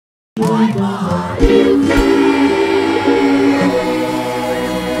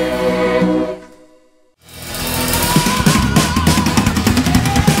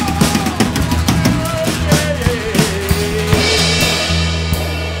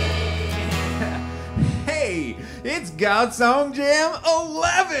Goud Song Jam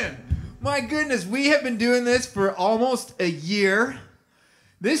 11. My goodness, we have been doing this for almost a year.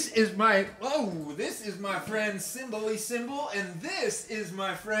 This is my friend Cymbally Cymbal, and this is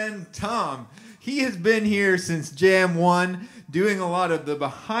my friend Tom. He has been here since Jam 1, doing a lot of the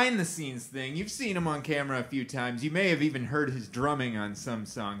behind the scenes thing. You've seen him on camera a few times. You may have even heard his drumming on some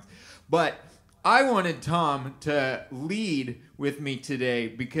songs. But I wanted Tom to lead with me today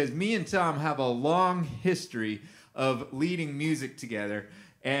because me and Tom have a long history of leading music together,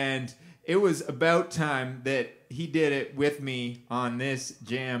 and it was about time that he did it with me on this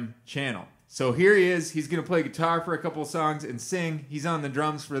Jam channel. So here he is. He's going to play guitar for a couple songs and sing. He's on the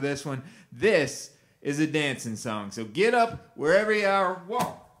drums for this one. This is a dancing song. So get up wherever you are. 1,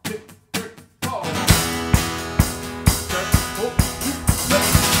 2, 3, 4.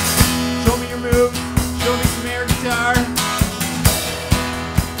 Show me your moves. Show me some air guitar.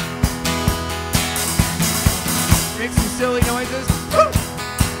 Make some silly noises. Woo!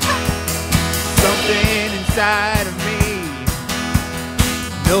 Something inside of me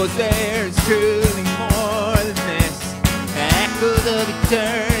knows there's truly more than this. Echoes of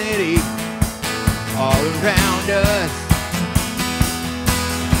eternity all around us.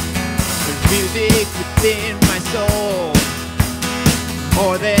 There's music within my soul,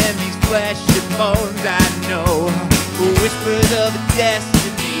 more than these flesh and bones I know. Whispers of a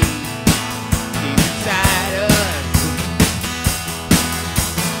destiny inside us.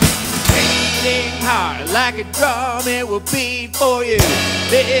 Beating hard like a drum, it will beat for you.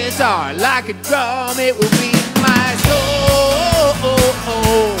 This heart like a drum, it will beat my soul.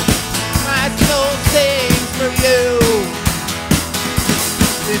 My soul sings for you.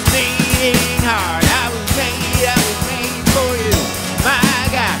 This beating heart, I was made for you. My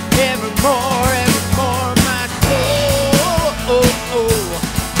God, evermore, my soul.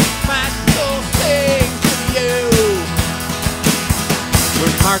 My soul sings for you.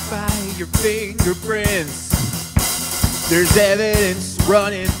 We're marked by your fingerprints. There's evidence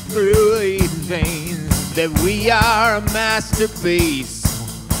running through these veins that we are a masterpiece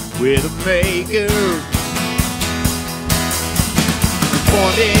with a maker.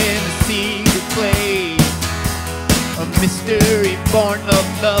 Formed in a secret place, a mystery born of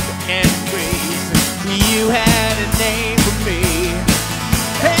love and grace. You had a name for me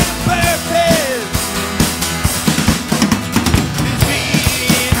and a purpose.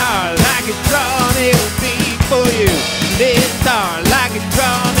 Like a drum, it will beat for you. This heart, like a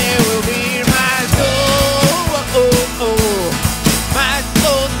drum, it will beat my soul. My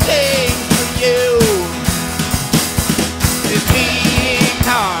soul sings for you. This beating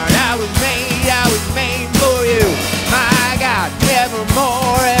heart, I was made for you. My God,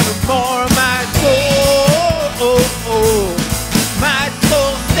 evermore, my soul. My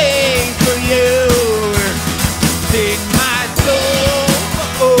soul sings for you. Sing my soul.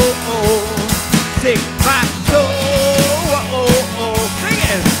 Sing my soul, sing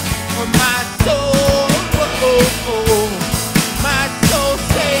it. My soul, my soul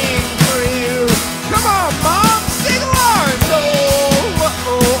sings for you. Come on, Mom, sing along. Soul,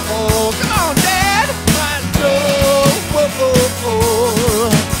 come on, Dad. My soul,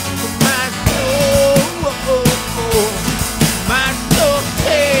 my soul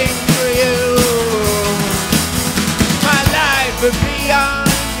sings for you. My life would be on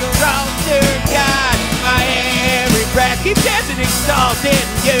your altar, God. My every breath keep dancing, exalting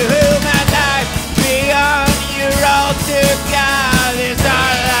you. My life beyond your altar, God. It's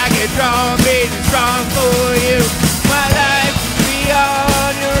not like a drum beating strong for you. My life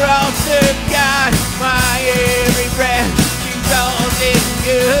beyond your altar, God. My every breath exalting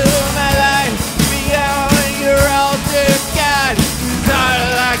you. My life beyond your altar, God. It's not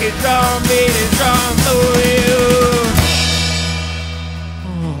like a drum beating strong for you.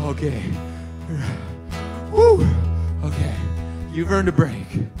 Okay. Woo. Okay. You've earned a break.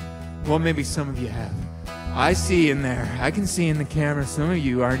 Well, maybe some of you have. I see in there. I can see in the camera some of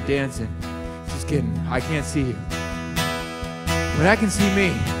you aren't dancing. Just kidding. I can't see you. But I can see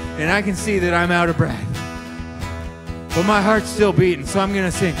me. And I can see that I'm out of breath. But my heart's still beating, so I'm going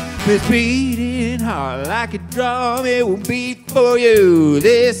to sing. This beating heart like a drum, it will beat for you.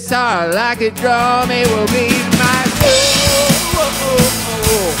 This heart like a drum, it will beat my soul.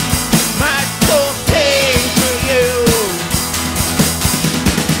 My soul sings for you.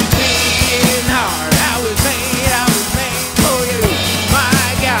 Beating heart, I was made for you. My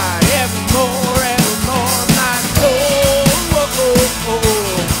God,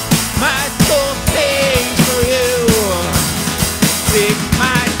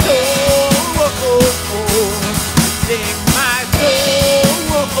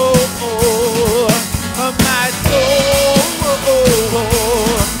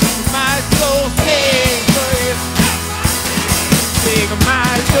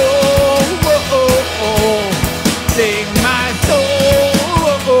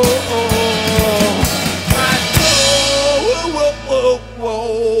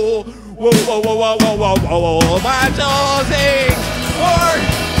 soul, my soul sings for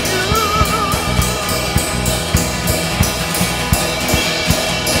you.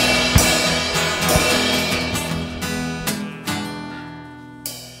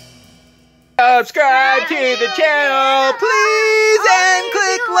 Subscribe to the channel, please, and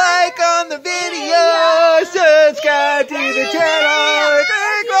click like on the video. Subscribe to the channel.